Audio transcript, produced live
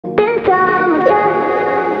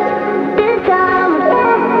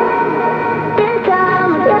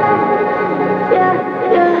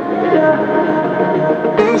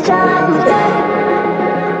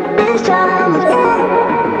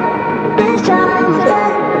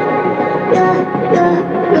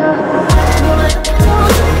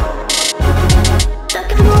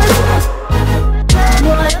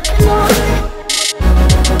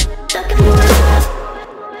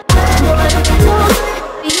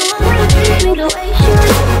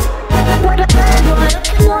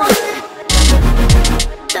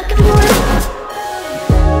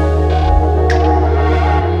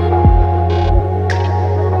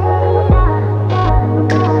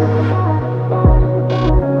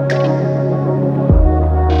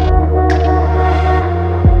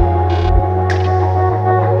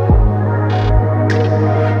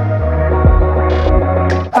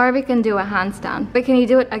can do a handstand, but can you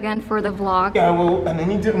do it again for the vlog? Yeah, I will, and then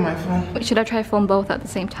you do it on my phone. Wait, should I try film both at the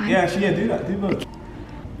same time? Yeah, do that, do both.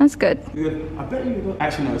 That's good. Good. I bet you will.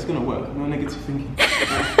 Actually, no, it's gonna work. No negative thinking.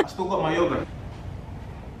 I still got my yoga.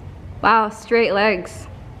 Wow, straight legs.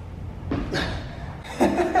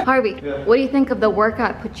 Harvey, what do you think of the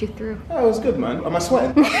workout I put you through? Oh, it was good, man. Am I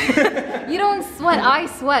sweating? You don't sweat, I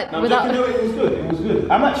sweat. No, without... no, it was good, it was good.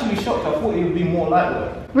 I'm actually shocked. I thought it would be more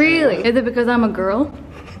lightweight. Really? Is it because I'm a girl?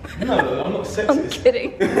 No, I'm not sexist. I'm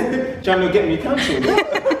kidding. Trying to get me cancelled.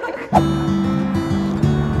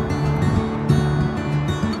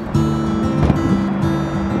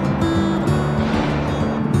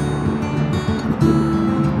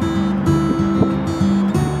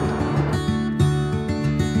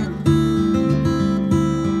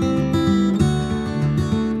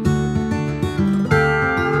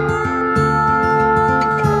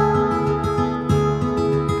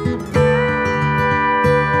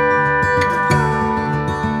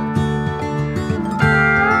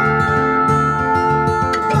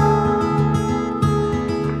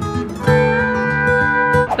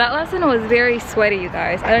 That lesson was very sweaty, you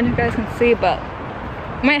guys. I don't know if you guys can see, but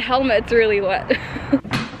my helmet's really wet.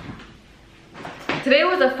 Today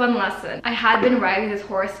was a fun lesson. I had been riding this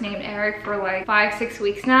horse named Eric for like 5-6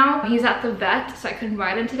 weeks now. He's at the vet, so I couldn't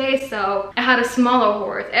ride him today, so I had a smaller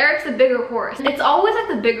horse. Eric's a bigger horse. It's always like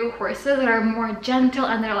the bigger horses that are more gentle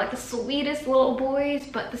and they're like the sweetest little boys,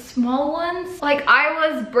 but the small ones, like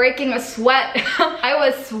I was breaking a sweat. I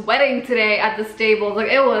was sweating today at the stables.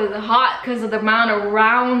 Like it was hot because of the amount of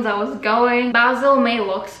rounds I was going. Basil may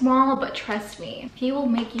look small, but trust me, he will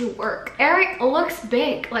make you work. Eric looks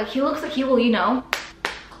big. Like he looks like he will, you know,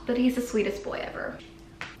 but he's the sweetest boy ever.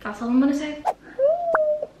 That's all I'm gonna say.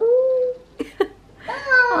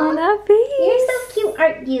 Oh, that face. You're so cute,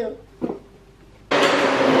 aren't you?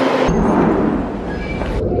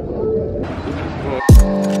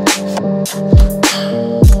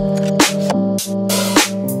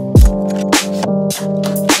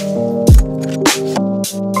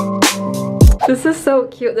 This is so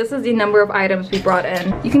cute. This is the number of items we brought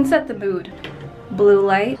in. You can set the mood. Blue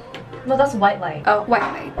light. No, that's white light. Oh, white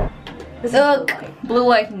light. This is blue light. Blue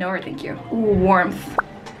light, no, thank you. Ooh, warmth.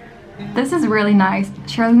 This is really nice.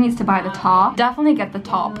 Shirley needs to buy the top. Definitely get the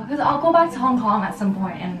top. Because I'll go back to Hong Kong at some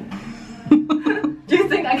point and... Do you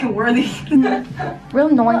think I can wear these? Real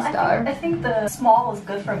noise well, I think the small is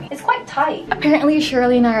good for me. It's quite tight. Apparently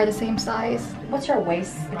Shirley and I are the same size. What's your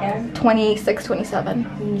waist again? 26,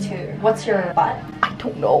 27. Me too. What's your butt? I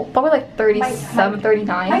don't know. Probably like 37,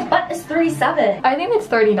 39. My butt is 37. I think it's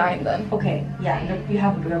 39 then. Okay, yeah, you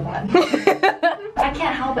have a bigger butt. I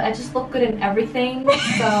can't help it. I just look good in everything,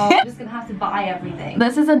 so I'm just gonna have to buy everything.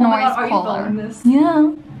 This is a noise collar. Are you filming this?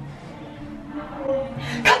 Yeah.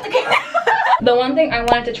 Cut the camera! The one thing I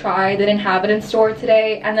wanted to try, they didn't have it in store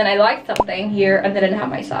today, and then I liked something here and they didn't have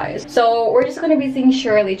my size. So we're just gonna be seeing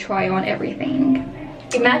Shirley try on everything.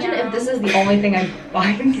 Imagine if this is the only thing I'm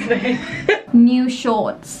buying today. New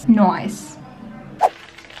shorts. Nice.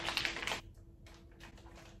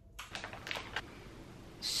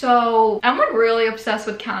 So I'm like really obsessed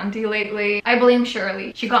with candy lately. I blame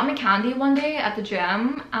Shirley. She got me candy one day at the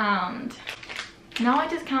gym and now I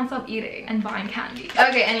just can't stop eating and buying candy.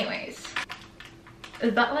 Okay, anyways.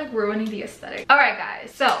 Is that like ruining the aesthetic? All right, guys,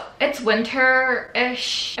 so it's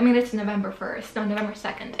winter-ish. I mean, it's November 1st, no, November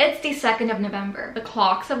 2nd. It's the 2nd of November. The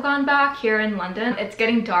clocks have gone back here in London. It's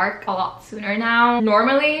getting dark a lot sooner now.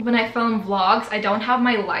 Normally, when I film vlogs, I don't have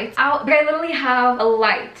my lights out, but I literally have a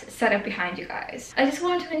light set up behind you guys. I just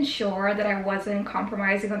wanted to ensure that I wasn't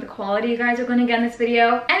compromising on the quality you guys are gonna get in this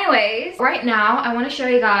video. Anyways, right now, I wanna show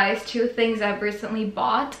you guys 2 things I've recently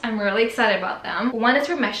bought. I'm really excited about them. One is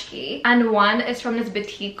from Meshki, and one is from this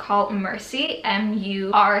boutique called Mercy,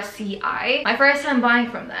 M-U-R-C-I. My first time buying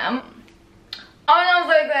from them. Oh no, I'm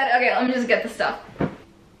so excited. Okay, let me just get the stuff.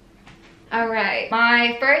 Alright,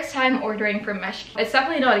 my first time ordering from Meshki. It's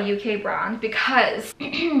definitely not a UK brand because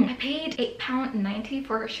I paid £8.90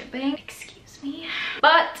 for shipping. Excuse me.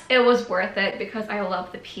 But it was worth it because I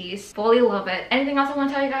love the piece. Fully love it. Anything else I want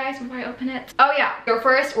to tell you guys before I open it? Oh yeah, your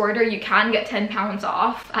first order you can get £10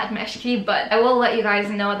 off at Meshki, but I will let you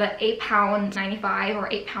guys know that £8.95 or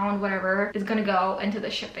 £8 whatever is gonna go into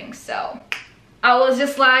the shipping. So I was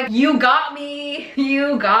just like, you got me,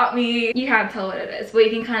 you got me. You can't tell what it is, but you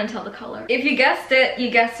can kind of tell the color. If you guessed it, you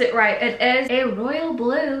guessed it right. It is a royal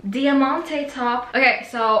blue diamante top. Okay,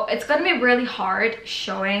 so it's gonna be really hard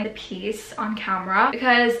showing the piece on camera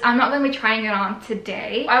because I'm not gonna be trying it on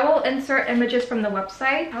today. I will insert images from the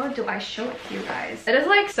website. How do I show it to you guys? It is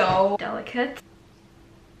like so delicate.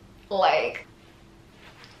 Like,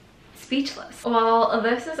 speechless. Well,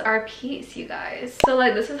 this is our piece, you guys. So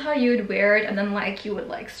like this is how you would wear it, and then like you would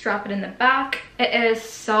like strap it in the back. It is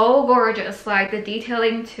so gorgeous, like the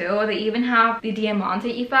detailing too. They even have the diamante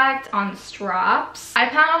effect on the straps. I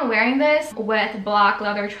plan on wearing this with black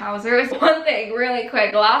leather trousers. One thing really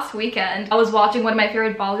quick, last weekend I was watching one of my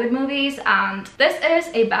favorite Bollywood movies, and this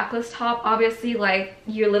is a backless top. Obviously, like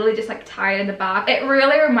you're literally just like tied in the back. It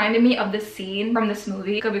really reminded me of the scene from this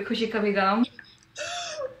movie, Kabhi Khushi Kabhi Gham.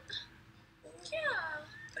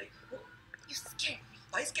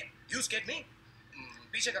 You scared me?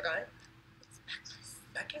 Piche ka kahan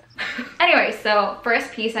hai? Anyway, so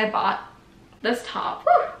first piece I bought, this top.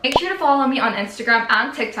 Whew. Make sure to follow me on Instagram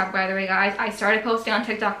and TikTok, by the way, guys. I started posting on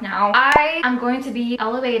TikTok now. I am going to be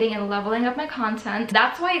elevating and leveling up my content.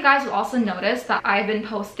 That's why you guys will also notice that I've been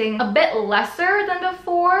posting a bit lesser than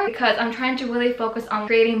before, because I'm trying to really focus on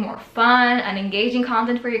creating more fun and engaging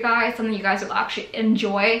content for you guys, something you guys will actually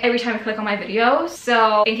enjoy every time you click on my videos.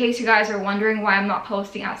 So in case you guys are wondering why I'm not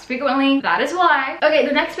posting as frequently, that is why. Okay,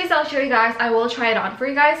 the next piece I'll show you guys, I will try it on for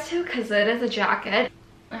you guys too, because it is a jacket.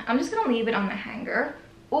 I'm just gonna leave it on the hanger.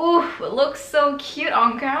 Ooh, it looks so cute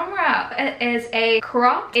on camera. It is a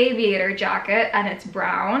cropped aviator jacket, and it's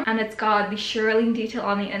brown, and it's got the shearling detail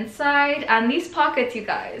on the inside, and these pockets, you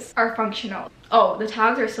guys, are functional. Oh, the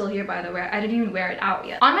tags are still here, by the way. I didn't even wear it out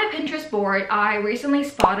yet. On my Pinterest board, I recently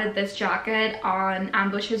spotted this jacket on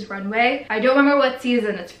Ambush's runway. I don't remember what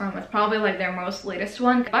season it's from. It's probably like their most latest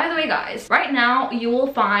one. By the way, guys, right now you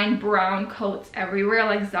will find brown coats everywhere.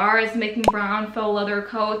 Like Zara is making brown faux leather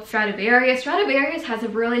coats. Stradivarius has a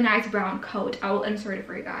really nice brown coat. I will insert it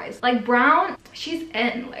for you guys. Like brown, she's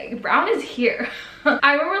in. Like brown is here.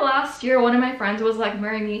 I remember last year one of my friends was like,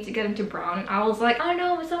 Maryam, you need to get into brown, and I was like, oh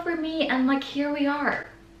no, it's not for me, and like here we are.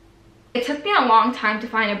 It took me a long time to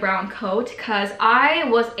find a brown coat because I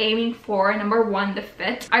was aiming for, number one, the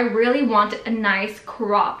fit. I really wanted a nice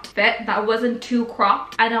cropped fit that wasn't too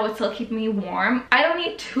cropped and that would still keep me warm. I don't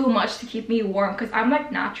need too much to keep me warm because I'm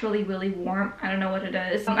like naturally really warm. I don't know what it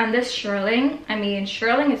is. And this shearling, I mean,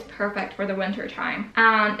 shearling is perfect for the winter time.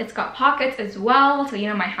 And it's got pockets as well, so you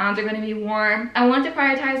know my hands are going to be warm. I want to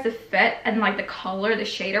prioritize the fit and like the color, the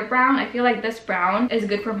shade of brown. I feel like this brown is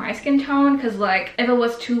good for my skin tone because like if it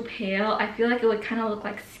was too pale, I feel like it would kind of look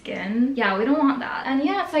like skin. Yeah, we don't want that. And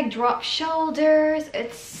yeah, it's like drop shoulders.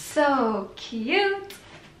 It's so cute.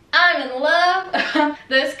 I'm in love.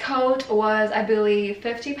 This coat was, I believe,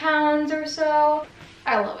 50 pounds or so.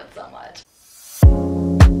 I love it so much.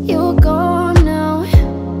 You're going